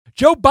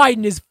Joe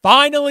Biden is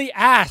finally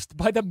asked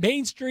by the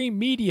mainstream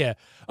media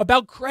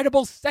about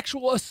credible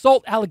sexual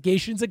assault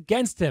allegations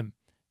against him.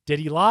 Did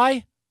he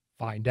lie?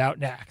 Find out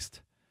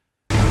next.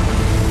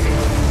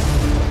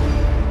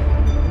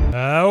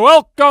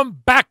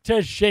 Welcome back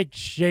to Shake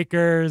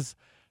Shakers.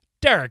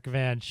 Derek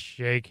Van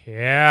Shake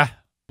here.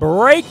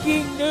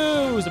 Breaking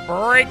news.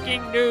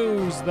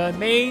 The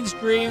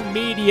mainstream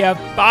media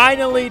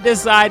finally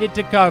decided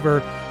to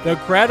cover the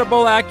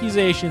credible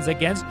accusations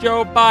against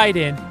Joe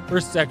Biden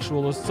for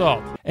sexual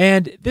assault.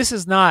 And this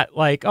is not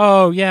like,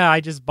 oh yeah,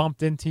 I just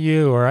bumped into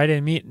you or I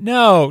didn't meet.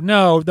 No.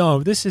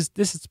 This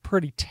is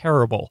pretty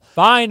terrible.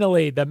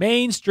 Finally, the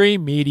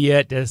mainstream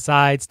media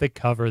decides to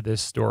cover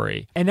this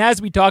story. And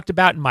as we talked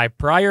about in my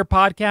prior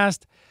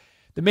podcast,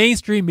 the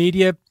mainstream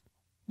media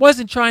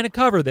wasn't trying to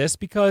cover this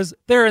because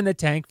they're in the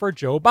tank for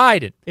Joe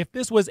Biden. If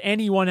this was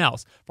anyone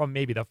else from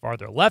maybe the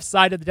farther left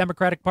side of the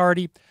Democratic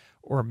Party,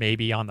 or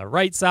maybe on the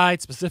right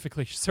side,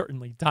 specifically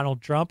certainly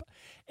Donald Trump,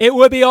 it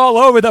would be all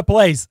over the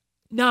place.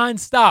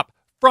 Nonstop,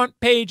 front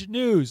page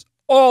news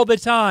all the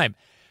time.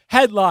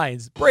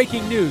 Headlines,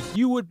 breaking news.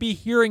 You would be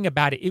hearing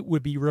about it. It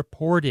would be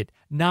reported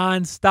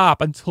nonstop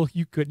until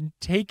you couldn't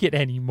take it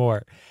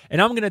anymore. And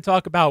I'm going to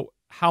talk about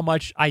how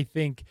much I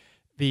think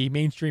the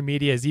mainstream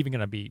media is even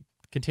going to be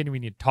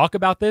continuing to talk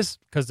about this,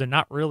 because they're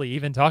not really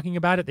even talking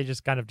about it. They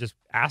just kind of just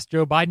asked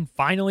Joe Biden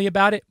finally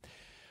about it.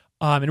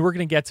 And we're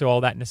going to get to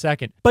all that in a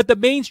second. But the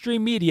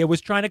mainstream media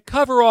was trying to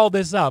cover all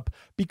this up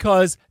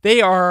because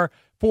they are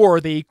for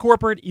the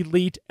corporate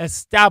elite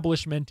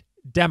establishment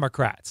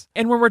Democrats.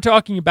 And when we're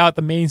talking about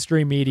the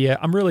mainstream media,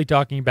 I'm really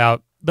talking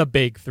about the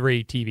big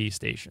three TV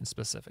stations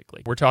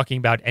specifically. We're talking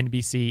about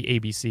NBC,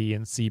 ABC,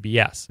 and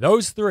CBS.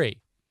 Those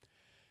three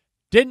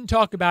didn't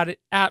talk about it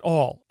at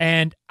all.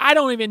 And I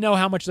don't even know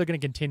how much they're going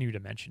to continue to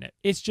mention it.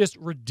 It's just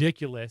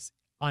ridiculous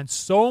on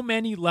so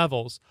many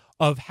levels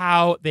of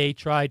how they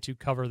tried to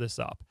cover this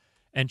up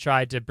and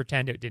tried to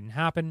pretend it didn't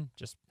happen,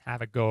 just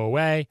have it go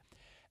away.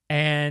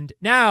 And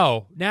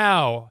now,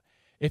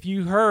 if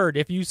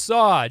you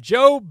saw,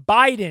 Joe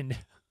Biden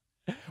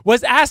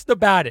was asked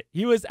about it.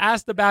 He was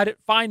asked about it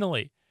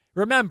finally.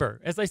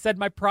 Remember, as I said in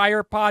my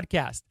prior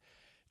podcast,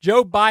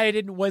 Joe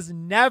Biden was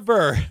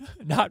never,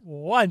 not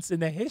once in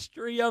the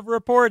history of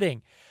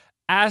reporting,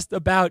 asked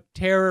about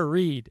Tara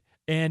Reade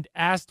and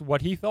asked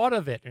what he thought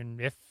of it and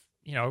if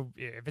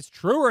it's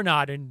true or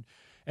not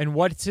and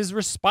what's his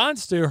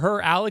response to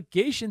her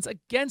allegations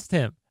against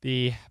him.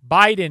 The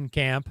Biden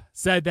camp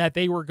said that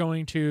they were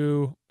going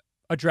to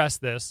address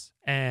this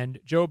and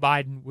Joe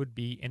Biden would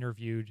be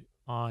interviewed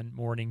on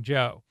Morning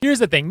Joe. Here's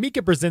the thing.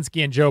 Mika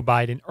Brzezinski and Joe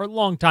Biden are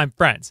longtime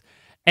friends.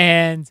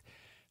 And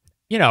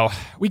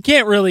we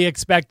can't really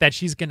expect that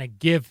she's going to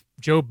give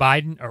Joe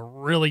Biden a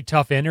really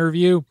tough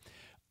interview.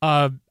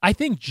 I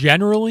think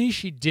generally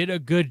she did a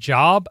good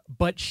job,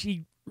 but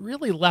she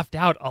really left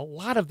out a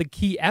lot of the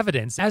key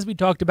evidence. As we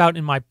talked about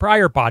in my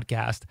prior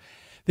podcast,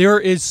 there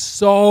is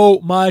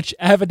so much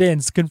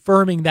evidence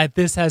confirming that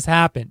this has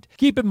happened.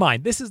 Keep in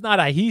mind, this is not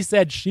a he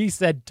said, she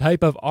said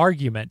type of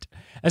argument.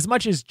 As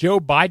much as Joe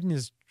Biden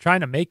is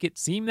trying to make it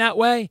seem that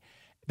way,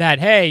 that,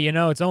 hey,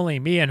 it's only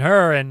me and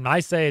her, and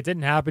I say it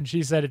didn't happen,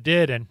 she said it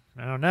did, and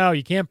I don't know,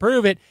 you can't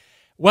prove it.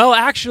 Well,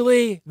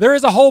 actually, there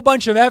is a whole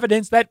bunch of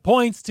evidence that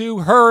points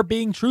to her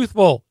being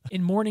truthful.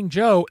 In Morning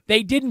Joe,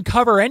 they didn't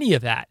cover any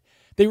of that.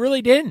 They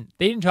really didn't.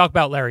 They didn't talk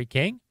about Larry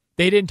King.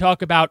 They didn't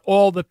talk about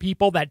all the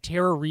people that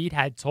Tara Reade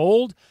had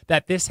told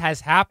that this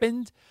has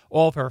happened,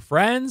 all of her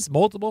friends,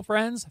 multiple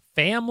friends,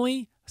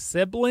 family,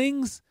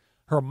 siblings,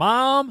 her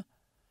mom,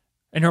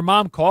 and her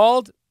mom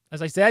called,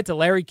 as I said, to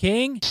Larry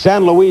King.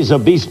 San Luis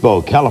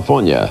Obispo,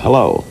 California.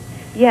 Hello.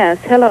 Yes,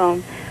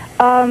 hello.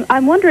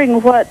 I'm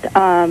wondering what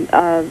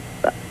a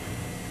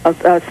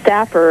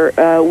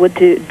staffer would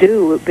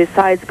do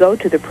besides go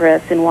to the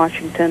press in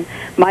Washington.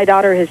 My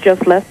daughter has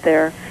just left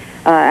there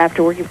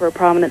after working for a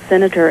prominent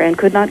senator and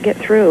could not get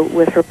through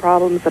with her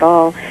problems at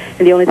all.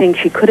 And the only thing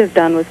she could have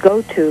done was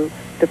go to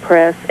the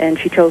press, and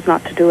she chose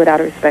not to do it out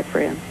of respect for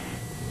him.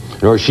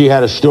 Or she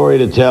had a story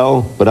to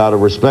tell, but out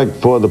of respect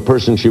for the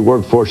person she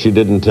worked for, she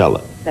didn't tell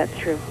it. That's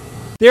true.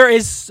 There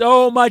is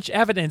so much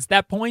evidence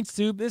that points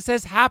to this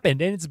has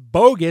happened, and it's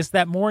bogus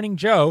that Morning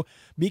Joe,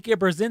 Mika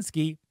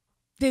Brzezinski,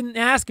 didn't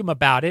ask him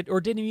about it or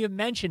didn't even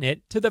mention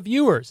it to the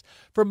viewers.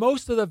 For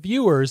most of the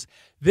viewers,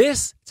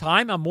 this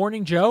time on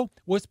Morning Joe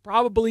was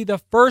probably the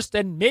first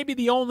and maybe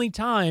the only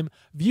time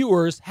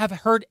viewers have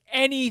heard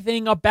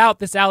anything about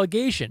this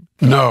allegation.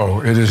 No,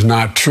 it is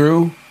not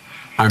true.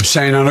 I'm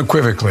saying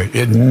unequivocally,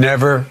 it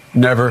never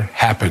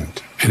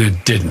happened. And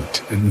it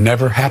didn't. It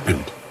never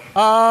happened.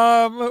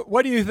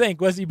 What do you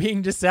think? Was he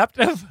being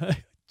deceptive?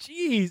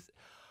 Jeez.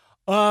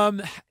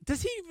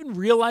 Does he even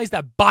realize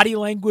that body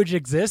language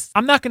exists?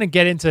 I'm not going to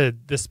get into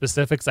the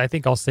specifics. I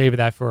think I'll save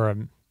that for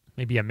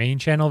maybe a main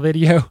channel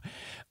video,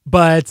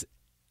 but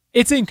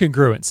it's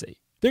incongruency.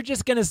 They're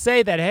just going to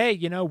say that, hey,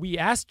 we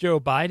asked Joe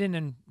Biden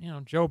and,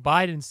 Joe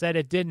Biden said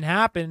it didn't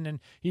happen and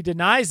he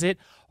denies it.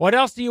 What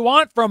else do you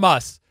want from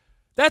us?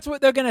 That's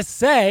what they're going to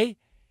say.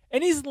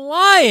 And he's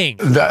lying.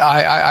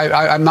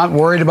 I'm not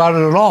worried about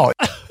it at all.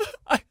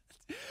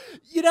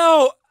 You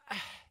know,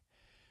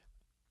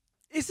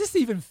 is this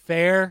even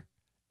fair?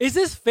 Is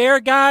this fair,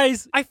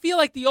 guys? I feel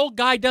like the old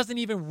guy doesn't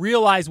even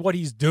realize what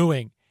he's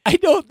doing. I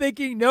don't think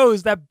he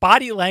knows that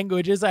body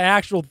language is an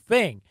actual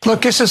thing.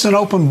 Look, this is an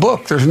open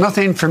book. There's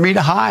nothing for me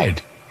to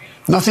hide.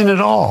 Nothing at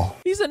all.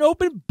 He's an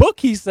open book,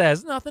 he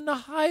says. Nothing to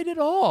hide at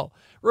all.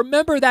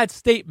 Remember that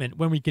statement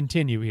when we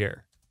continue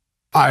here.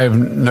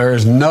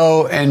 There's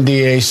no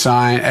NDA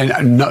signed,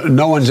 and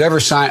no one's ever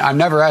signed. I've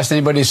never asked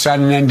anybody to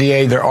sign an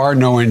NDA. There are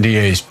no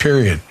NDAs,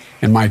 period,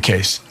 in my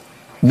case.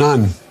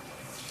 None.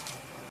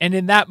 And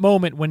in that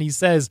moment when he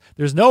says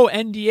there's no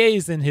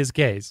NDAs in his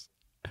case,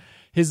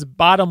 his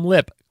bottom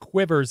lip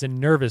quivers in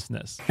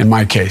nervousness. In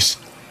my case,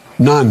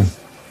 none.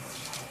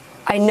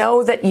 I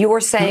know that you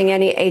are saying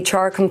any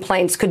HR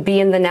complaints could be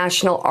in the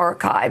National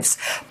Archives,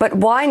 but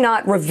why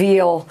not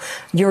reveal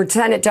your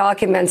Senate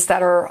documents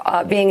that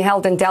are being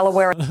held in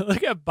Delaware?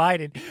 Look at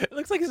Biden. It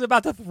looks like he's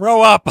about to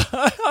throw up.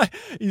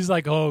 He's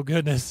like, oh,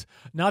 goodness,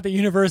 not the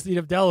University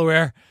of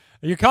Delaware.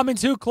 You're coming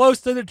too close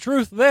to the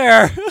truth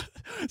there.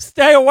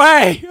 Stay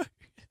away.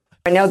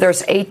 I know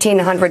there's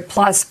 1,800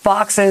 plus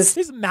boxes.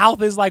 His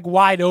mouth is like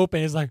wide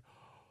open. He's like,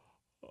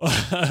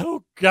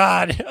 oh,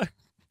 God.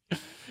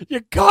 You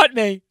caught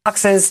me.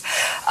 Boxes.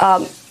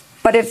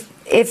 But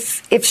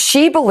if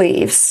she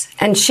believes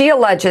and she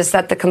alleges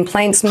that the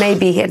complaints may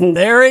be hidden.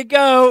 There we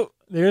go.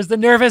 There's the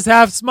nervous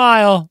half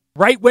smile.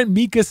 Right when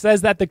Mika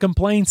says that the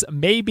complaints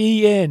may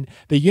be in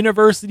the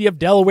University of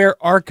Delaware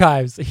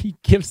archives, he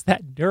gives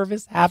that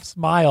nervous half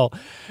smile.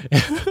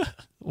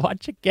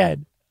 Watch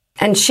again.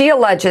 And she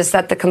alleges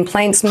that the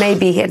complaints may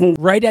be hidden.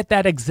 Right at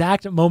that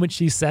exact moment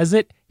she says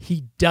it,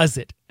 he does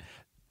it.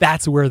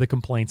 That's where the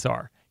complaints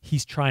are.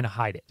 He's trying to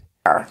hide it.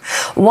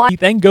 Why? He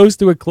then goes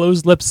to a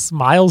closed lip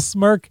smile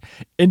smirk,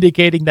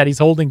 indicating that he's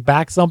holding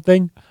back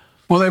something.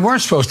 Well, they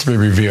weren't supposed to be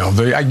revealed.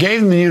 I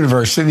gave them the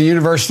university. The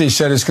university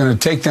said it's going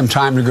to take them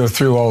time to go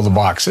through all the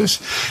boxes.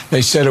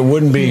 They said it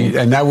wouldn't be,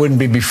 and that wouldn't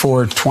be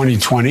before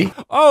 2020.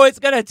 Oh, it's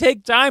going to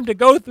take time to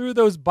go through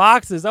those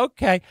boxes.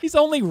 Okay. He's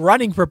only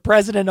running for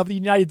president of the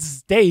United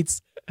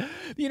States. The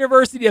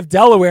University of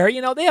Delaware,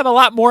 they have a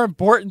lot more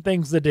important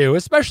things to do,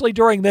 especially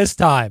during this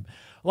time.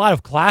 A lot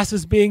of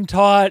classes being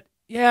taught.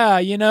 Yeah,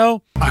 I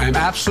am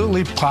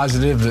absolutely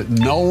positive that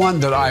no one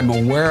that I'm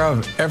aware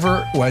of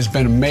ever has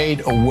been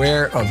made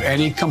aware of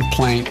any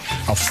complaint,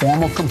 a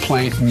formal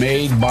complaint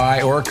made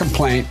by or a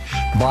complaint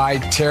by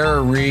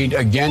Tara Reade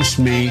against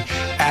me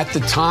at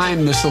the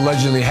time this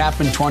allegedly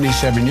happened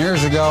 27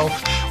 years ago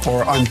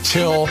or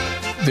until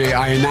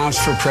I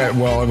announced for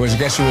I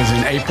guess it was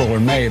in April or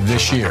May of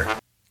this year.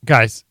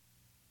 Guys,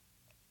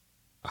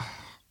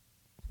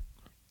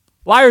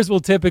 liars will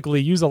typically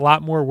use a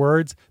lot more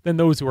words than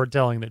those who are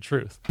telling the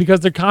truth because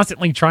they're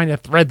constantly trying to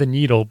thread the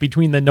needle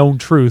between the known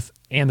truth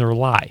and their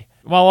lie,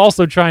 while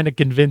also trying to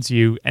convince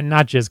you and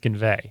not just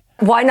convey.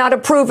 Why not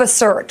approve a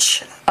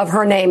search of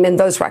her name in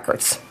those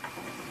records?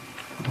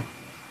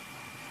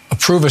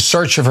 Approve a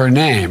search of her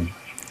name?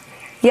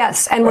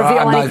 Yes, and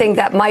reveal anything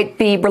that might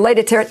be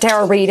related to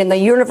Tara Reade in the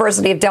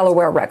University of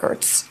Delaware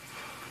records.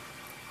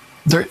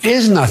 There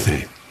is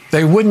nothing.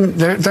 They wouldn't.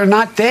 They're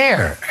not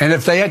there. And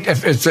if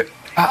it's.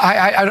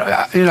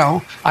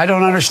 I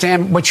don't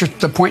understand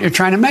the point you're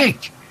trying to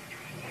make.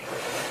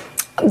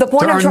 The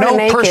point I'm trying to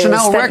make is that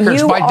there are no personnel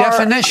records by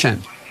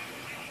definition.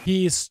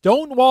 He is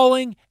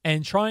stonewalling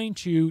and trying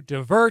to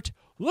divert.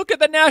 Look at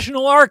the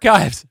National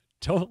Archives.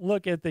 Don't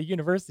look at the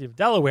University of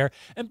Delaware.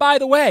 And by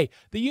the way,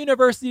 the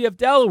University of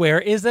Delaware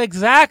is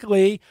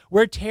exactly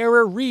where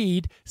Tara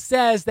Reade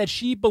says that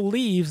she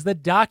believes the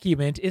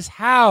document is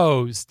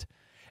housed.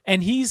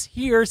 And he's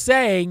here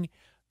saying,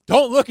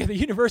 don't look at the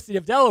University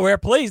of Delaware,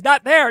 please,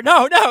 not there.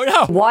 No.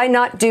 Why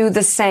not do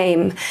the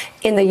same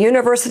in the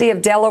University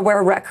of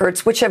Delaware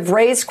records, which have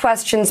raised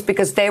questions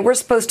because they were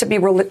supposed to be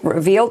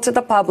revealed to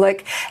the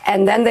public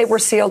and then they were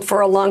sealed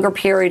for a longer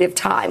period of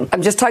time?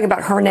 I'm just talking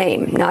about her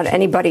name, not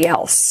anybody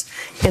else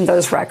in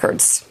those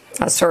records.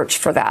 A search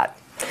for that.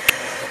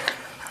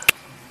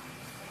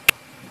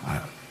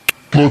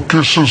 Look,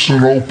 this is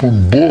an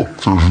open book.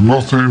 There's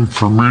nothing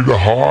for me to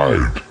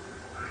hide.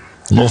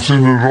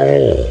 Nothing at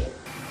all.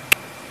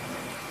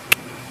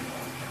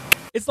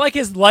 It's like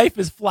his life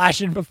is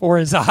flashing before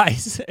his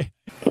eyes.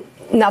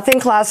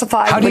 Nothing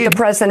classified with the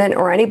president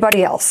or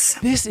anybody else.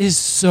 This is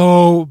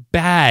so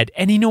bad.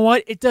 And you know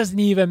what? It doesn't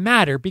even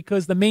matter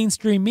because the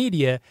mainstream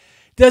media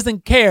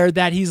doesn't care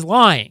that he's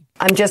lying.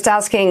 I'm just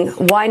asking,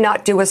 why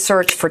not do a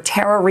search for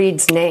Tara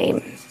Reade's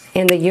name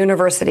in the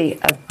University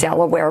of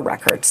Delaware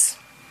records?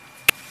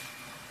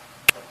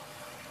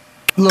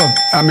 Look,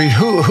 I mean,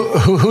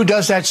 who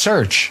does that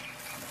search?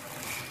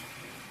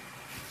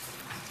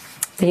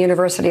 The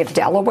University of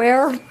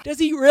Delaware? Does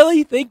he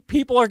really think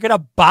people are going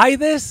to buy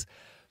this?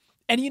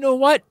 And you know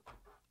what?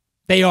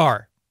 They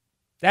are.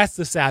 That's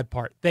the sad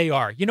part. They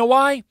are. You know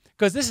why?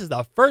 Because this is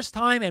the first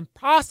time and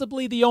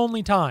possibly the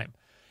only time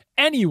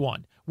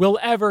anyone will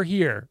ever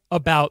hear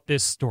about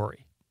this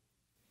story.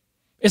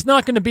 It's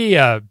not going to be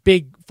a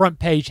big front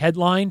page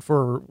headline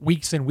for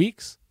weeks and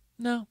weeks.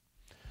 No.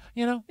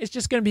 It's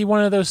just going to be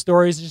one of those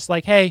stories just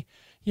like, hey,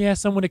 yeah,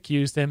 someone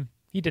accused him.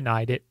 He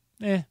denied it.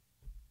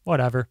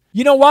 Whatever.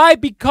 You know why?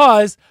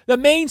 Because the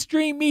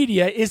mainstream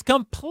media is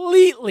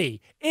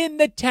completely in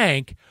the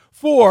tank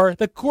for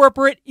the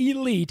corporate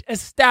elite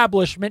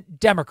establishment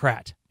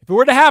Democrat. If it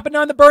were to happen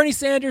on the Bernie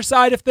Sanders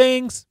side of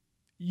things,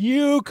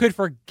 you could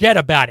forget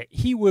about it.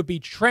 He would be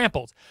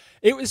trampled.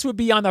 This would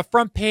be on the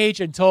front page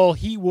until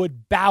he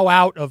would bow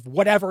out of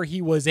whatever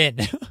he was in.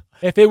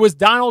 If it was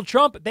Donald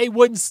Trump, they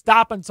wouldn't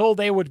stop until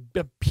they would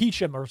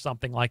impeach him or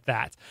something like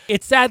that.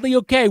 It's sadly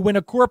okay when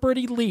a corporate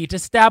elite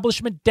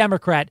establishment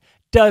Democrat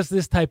does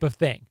this type of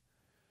thing.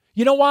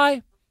 You know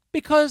why?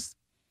 Because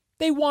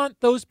they want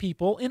those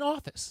people in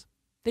office.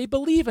 They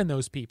believe in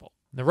those people.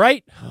 On the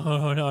right?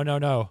 Oh, no.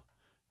 On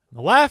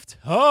the left?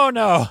 Oh,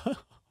 no.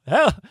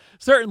 Hell,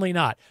 certainly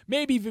not.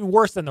 Maybe even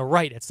worse than the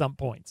right at some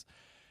points.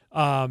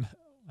 That's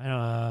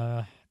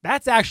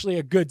actually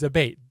a good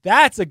debate.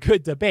 That's a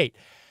good debate.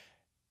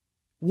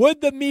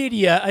 Would the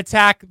media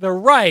attack the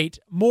right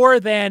more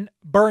than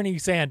Bernie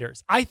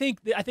Sanders? I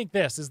think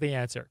this is the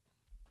answer.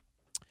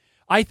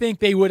 I think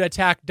they would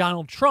attack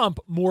Donald Trump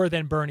more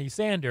than Bernie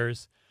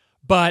Sanders,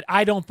 but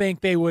I don't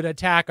think they would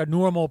attack a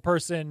normal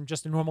person,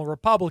 just a normal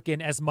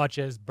Republican, as much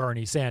as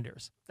Bernie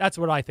Sanders. That's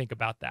what I think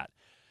about that.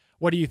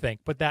 What do you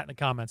think? Put that in the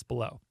comments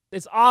below.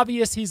 It's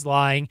obvious he's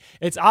lying.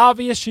 It's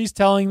obvious she's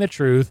telling the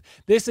truth.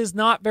 This is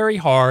not very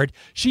hard.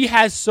 She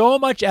has so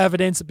much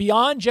evidence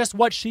beyond just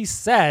what she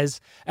says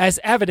as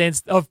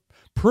evidence of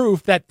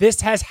proof that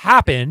this has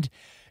happened.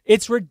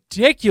 It's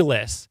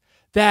ridiculous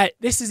that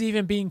this is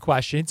even being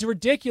questioned. It's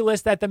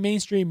ridiculous that the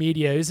mainstream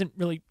media isn't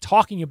really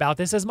talking about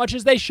this as much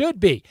as they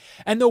should be.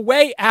 And the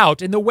way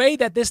out and the way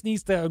that this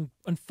needs to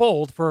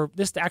unfold for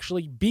this to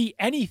actually be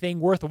anything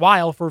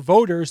worthwhile for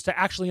voters to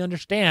actually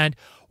understand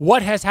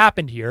what has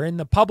happened here and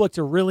the public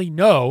to really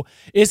know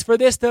is for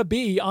this to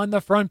be on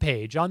the front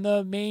page, on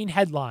the main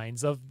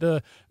headlines of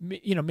the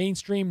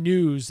mainstream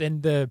news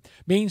and the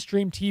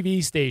mainstream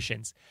TV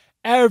stations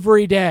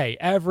every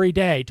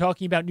day,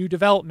 talking about new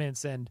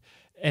developments and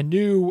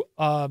new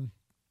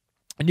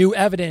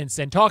evidence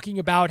and talking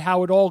about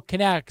how it all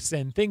connects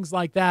and things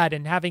like that,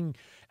 and having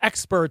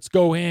experts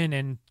go in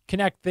and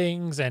connect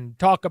things and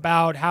talk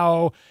about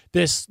how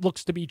this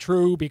looks to be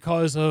true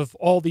because of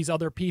all these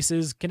other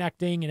pieces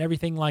connecting and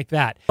everything like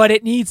that. But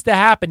it needs to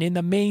happen in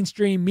the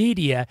mainstream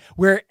media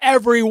where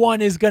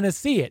everyone is going to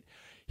see it.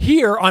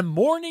 Here on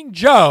Morning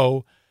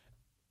Joe,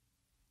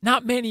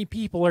 not many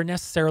people are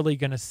necessarily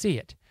going to see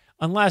it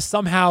unless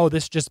somehow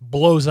this just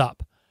blows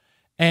up.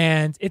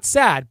 And it's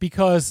sad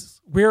because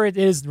where it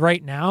is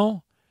right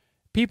now,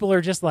 people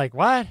are just like,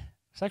 what?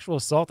 Sexual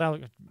assault?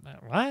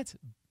 What?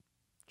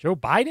 Joe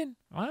Biden?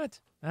 What?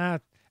 I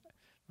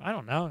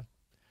don't know.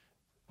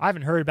 I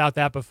haven't heard about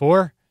that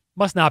before.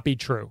 Must not be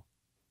true.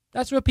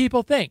 That's what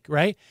people think,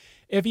 right?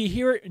 If you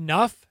hear it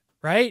enough,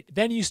 right,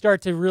 then you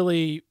start to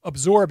really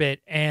absorb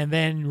it and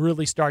then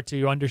really start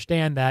to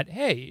understand that,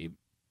 hey,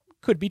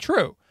 it could be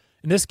true.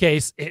 In this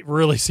case, it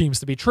really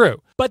seems to be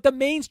true. But the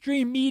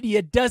mainstream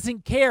media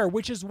doesn't care,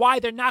 which is why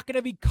they're not going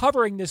to be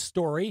covering this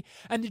story.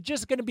 And they're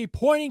just going to be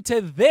pointing to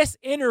this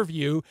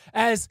interview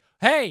as,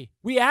 hey,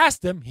 we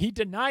asked him, he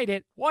denied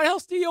it. What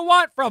else do you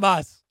want from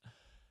us?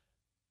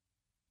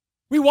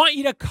 We want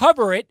you to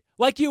cover it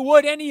like you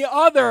would any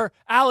other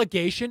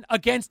allegation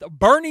against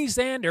Bernie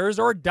Sanders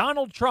or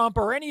Donald Trump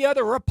or any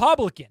other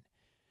Republican.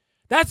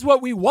 That's what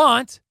we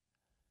want.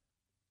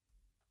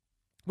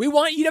 We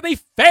want you to be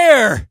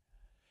fair.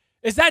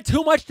 Is that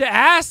too much to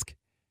ask?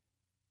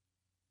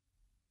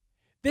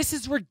 This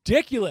is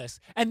ridiculous.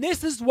 And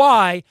this is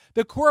why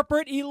the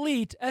corporate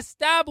elite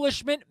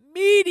establishment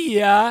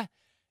media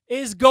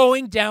is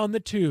going down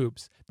the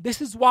tubes.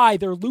 This is why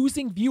they're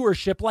losing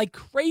viewership like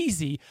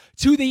crazy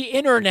to the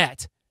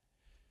internet.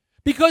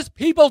 Because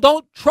people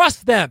don't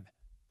trust them.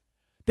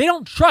 They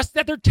don't trust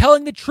that they're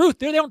telling the truth.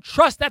 They don't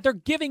trust that they're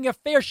giving a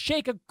fair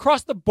shake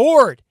across the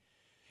board.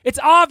 It's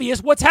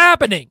obvious what's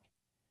happening.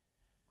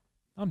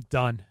 I'm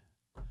done.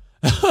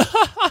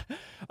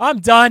 I'm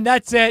done.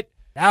 That's it.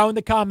 Now in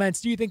the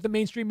comments, do you think the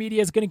mainstream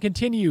media is going to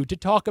continue to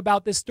talk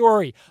about this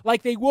story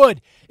like they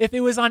would if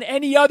it was on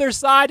any other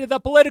side of the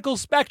political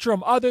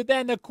spectrum other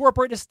than the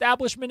corporate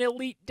establishment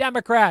elite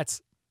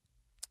Democrats?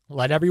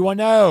 Let everyone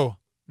know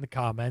in the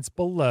comments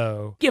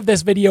below. Give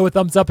this video a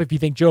thumbs up if you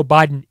think Joe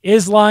Biden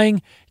is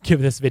lying.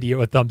 Give this video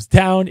a thumbs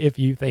down if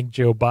you think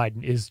Joe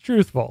Biden is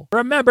truthful.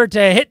 Remember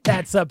to hit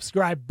that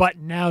subscribe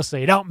button now so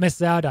you don't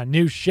miss out on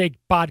new Shake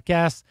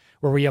podcasts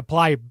where we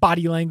apply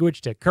body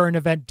language to current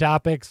event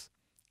topics.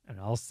 And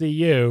I'll see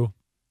you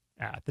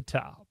at the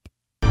top.